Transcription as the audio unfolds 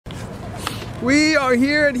We are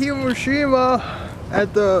here at Hiroshima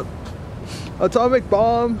at the atomic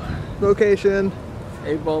bomb location.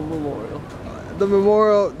 A bomb memorial. The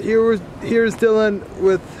memorial. Here's Dylan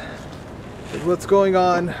with what's going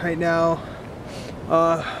on right now.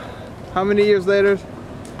 How many years later?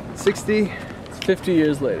 60? It's 50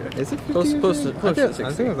 years later. Is it 50 close, years close later? to 60.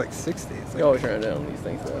 I think it was like 60. It's You like, always round down these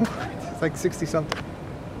things though. it's like 60 something.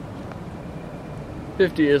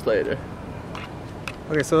 50 years later.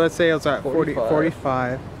 Okay, so let's say it's at 40,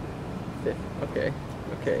 45. Okay.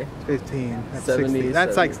 15. That's 70, 60.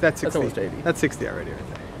 That's 70. like that's 60. That's almost 80. That's 60 already right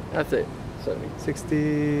there. That's it. 70.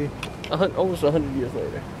 60. Almost 100 years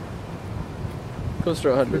later. Close to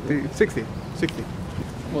 100. 50, 60. 60.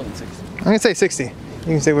 More than 60. I'm gonna say 60. You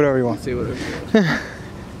can say whatever you want. See whatever you want.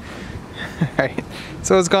 Alright.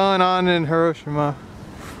 So what's going on in Hiroshima?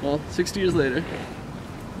 Well, 60 years later,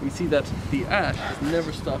 we see that the ash has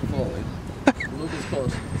never stopped falling. Look as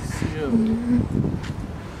close.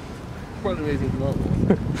 Quite an amazing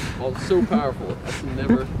phenomenon. Well, it's so powerful, it's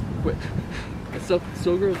never quit. It's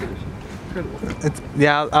still grows. Incredible.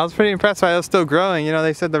 Yeah, I was pretty impressed by it was still growing. You know,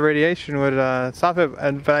 they said the radiation would stop it,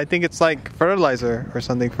 but I think it's like fertilizer or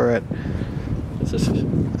something for it. It's just,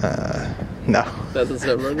 No. that doesn't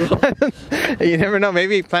sound right at all. You never know.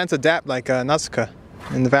 Maybe plants adapt like Nazca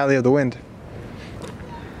in the Valley of the Wind.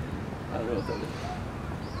 I don't know what that is.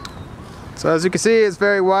 So as you can see, it's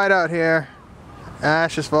very wide out here.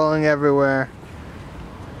 Ash is falling everywhere.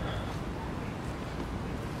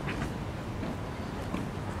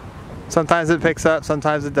 Sometimes it picks up,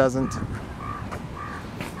 sometimes it doesn't.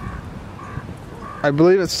 I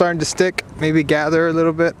believe it's starting to stick, maybe gather a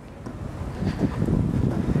little bit.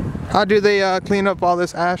 How do they clean up all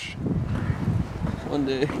this ash? One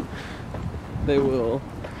day, they will.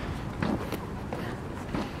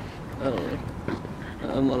 I don't know.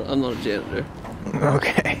 I'm not a janitor.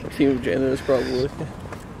 Okay. A team of janitors probably.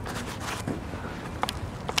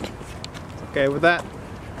 Okay, with that,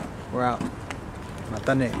 we're out.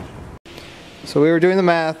 Matane. So we were doing the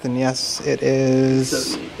math, and yes, it is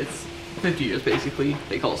 70. It's 50 years basically.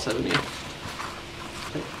 They call it 70.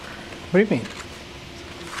 What do you mean?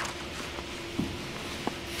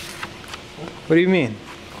 What do you mean?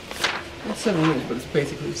 It's 7 years, but it's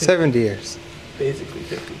basically 50. 70 years. Basically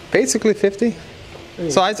 50. Basically 50?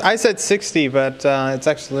 So I said 60, but it's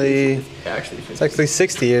actually Actually 50. it's actually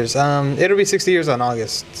 60 years. It'll be 60 years on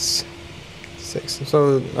August 6th.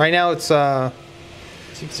 So right now it's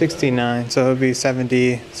 69, so it'll be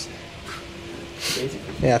 70. Basically.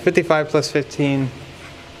 Yeah, 55 plus 15,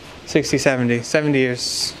 60, 70. 70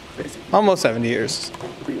 years. Basically. Almost 70 years.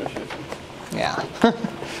 Pretty much 50. Yeah.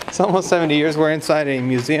 It's almost 70 years. We're inside a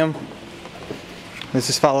museum. This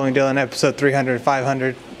is following Dylan episode 300,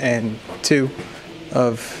 502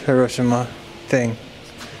 of Hiroshima thing.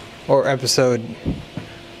 Or episode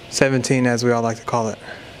 17 as we all like to call it.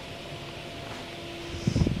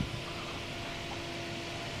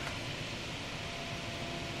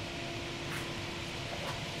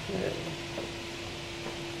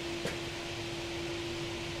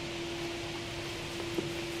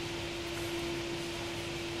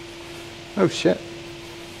 Oh shit.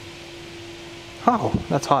 Oh,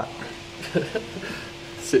 that's hot. To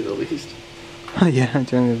say the least. Yeah, I'm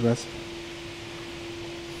doing his best.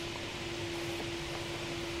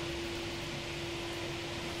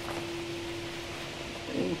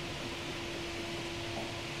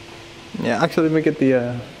 Yeah, actually let me get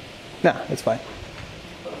the nah, it's fine.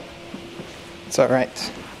 It's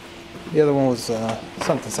alright. The other one was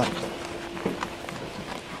something.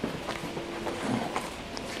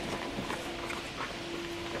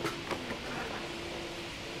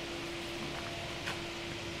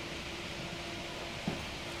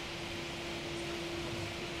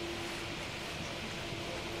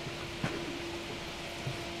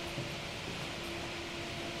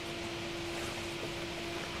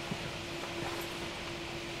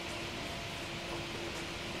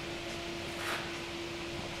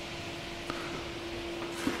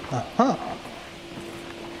 Uh-huh.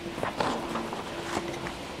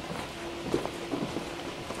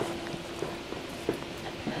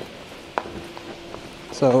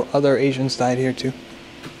 So other Asians died here too.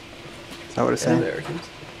 Is that what it's saying? Americans.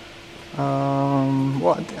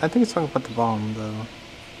 Well, I think it's talking about the bomb though.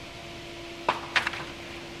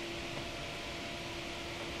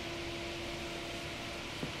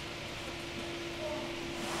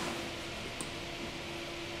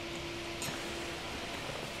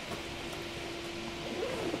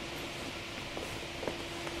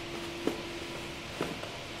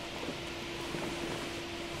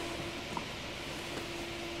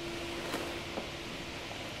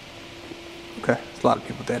 Okay, there's a lot of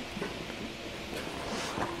people dead.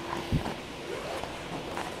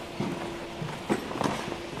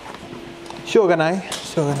 Shogunai.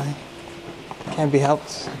 Can't be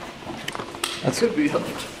helped. That could be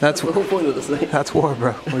helped. That's the whole point of this thing. That's war,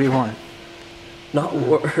 bro. What do you want? Not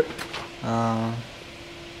war.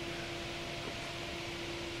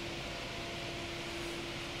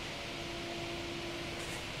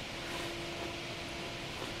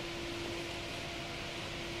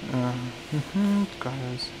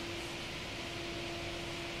 Scars.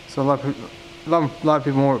 So a lot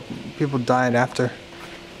of people died after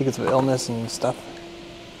because of illness and stuff.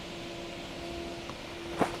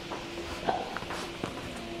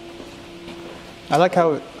 I like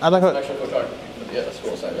how. Actual photography for the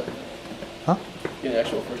school assignment. Huh? Getting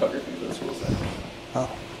actual photography for the school assignment. Oh.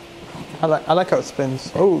 I like how it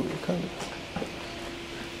spins. Oh.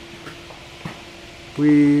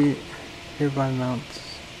 We hereby mount.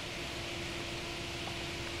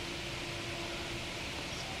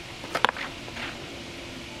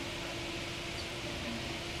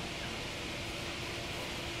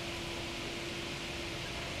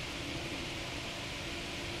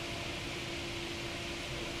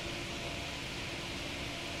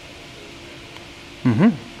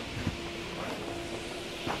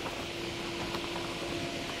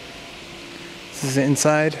 This is the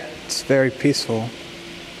inside. It's very peaceful.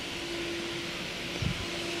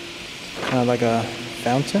 Kind of like a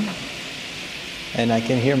fountain. And I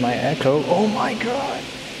can hear my echo. Oh my god!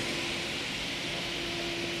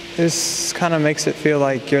 This kind of makes it feel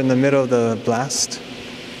like you're in the middle of the blast.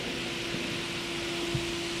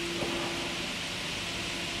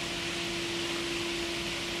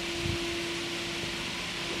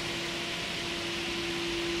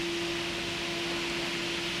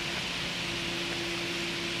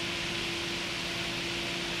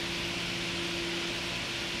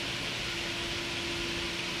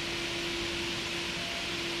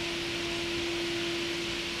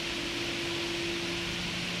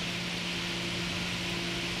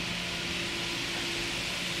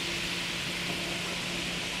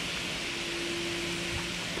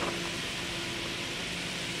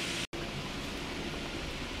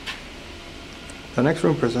 The next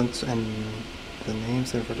room presents the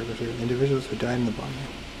names and photographs of individuals who died in the bombing.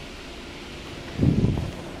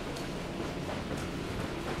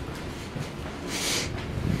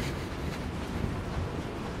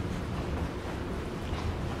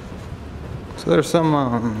 So there's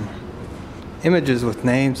some images with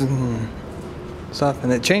names and stuff,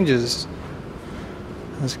 and it changes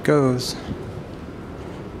as it goes.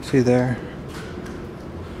 See there.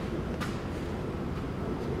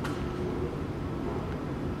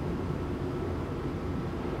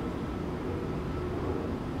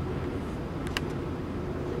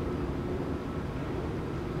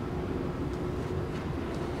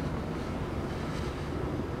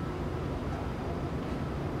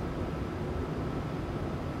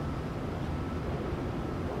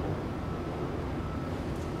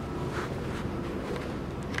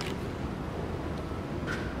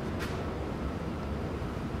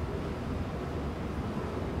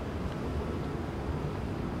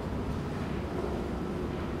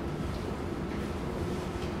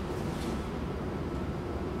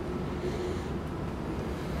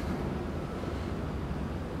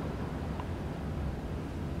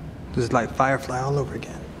 This is like Firefly all over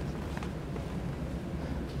again.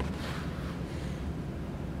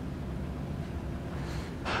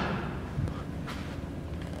 I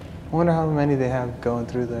wonder how many they have going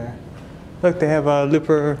through there. Look, they have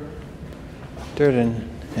Looper Durden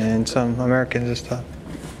and some Americans and stuff.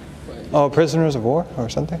 Oh, prisoners of war or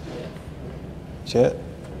something? Shit.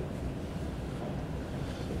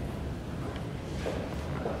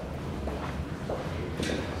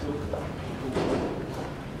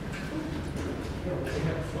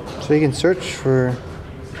 So you can search for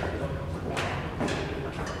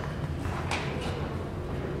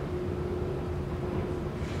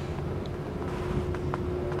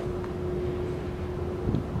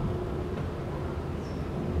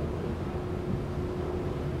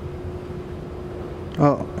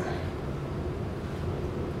oh.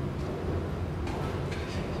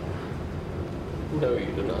 No, you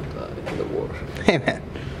did not die in the war. Hey man.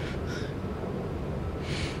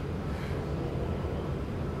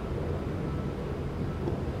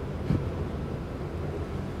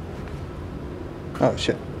 Oh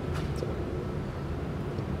shit.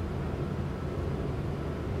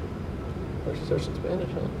 Why'd you search in Spanish,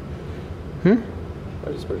 huh?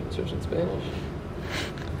 Why'd you search in Spanish?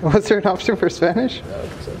 Was there an option for Spanish? No, I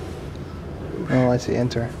think so. Oh, I see.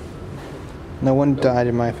 Enter. No one died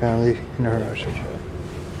in my family in Hiroshima.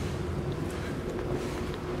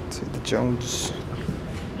 Let's see the Joneses.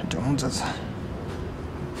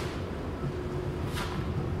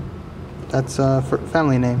 That's a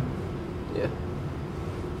family name. Yeah.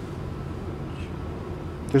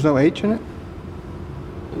 There's no H in it?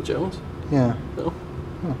 And Jones? Yeah. No.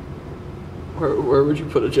 Oh. Where would you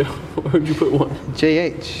put a Joe? Where would you put one?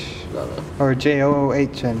 JH. No. Or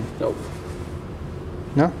JOOHN. Nope.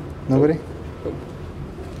 No? Nobody? Nope.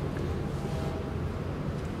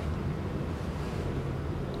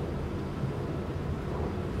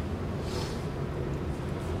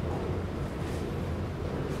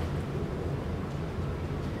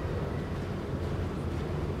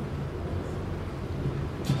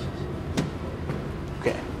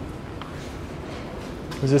 Okay.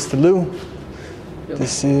 Is this the loo? Yep.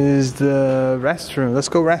 This is the restroom. Let's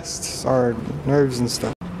go rest our nerves and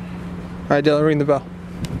stuff. Alright, Dylan, ring the bell.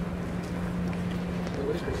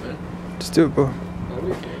 Just do it, bro.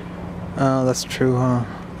 Oh, that's true, huh?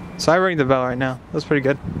 So I ring the bell right now. That's pretty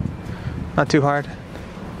good. Not too hard.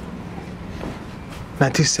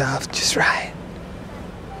 Not too soft, just right.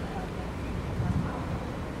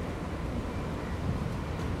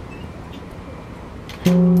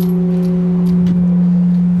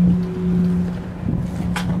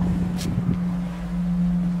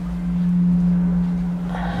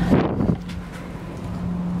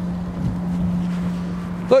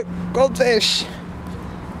 Look, goldfish.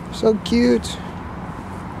 So cute.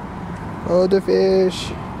 Oh, the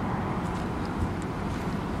fish.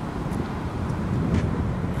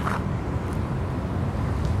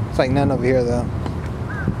 It's like none over here though.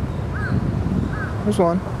 There's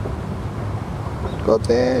one.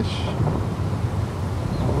 Goldfish.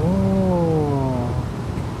 Oh.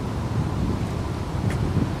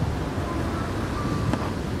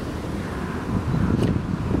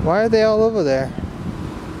 Why are they all over there?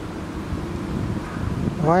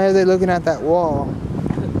 Why are they looking at that wall?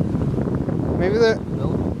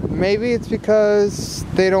 Maybe it's because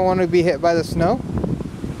they don't want to be hit by the snow,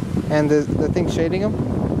 and the thing's shading them.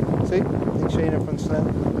 See, the thing's shading them from the snow.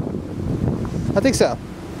 I think so.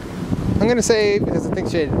 I'm gonna say because the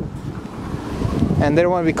thing's shaded, and they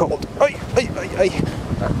don't want to be cold. Ay, ay, ay, ay.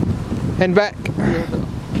 And back.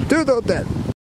 Do that.